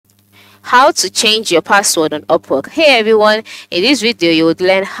How to change your password on Upwork. Hey everyone, in this video you would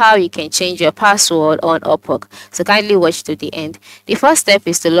learn how you can change your password on Upwork. So kindly watch to the end. The first step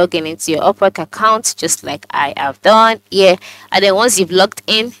is to log in into your Upwork account, just like I have done here. And then once you've logged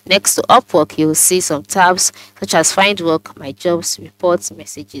in, next to Upwork you will see some tabs such as find work, my jobs, reports,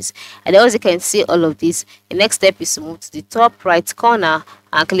 messages. And then as you can see all of these, the next step is to move to the top right corner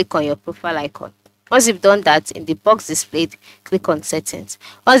and click on your profile icon. Once you've done that, in the box displayed, click on settings.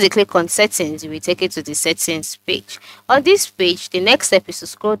 Once you click on settings, you will take it to the settings page. On this page, the next step is to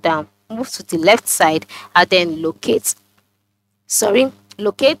scroll down, move to the left side, and then locate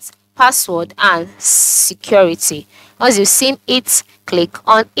password and security. Once you've seen it, click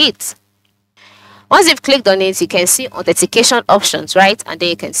on it. Once you've clicked on it, you can see authentication options, right? And then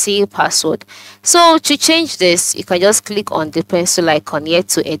you can see password. So to change this, you can just click on the pencil icon here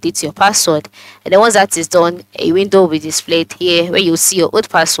to edit your password. And then once that is done, a window will be displayed here where you see your old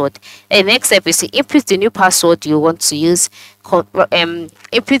password. And the next step is to input the new password you want to use. Input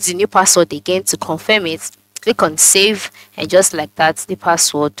the new password again to confirm it. Click on save, and just like that, the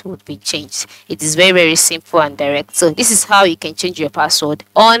password would be changed. It is very, very simple and direct. So this is how you can change your password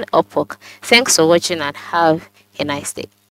on Upwork. Thanks for watching and have a nice day.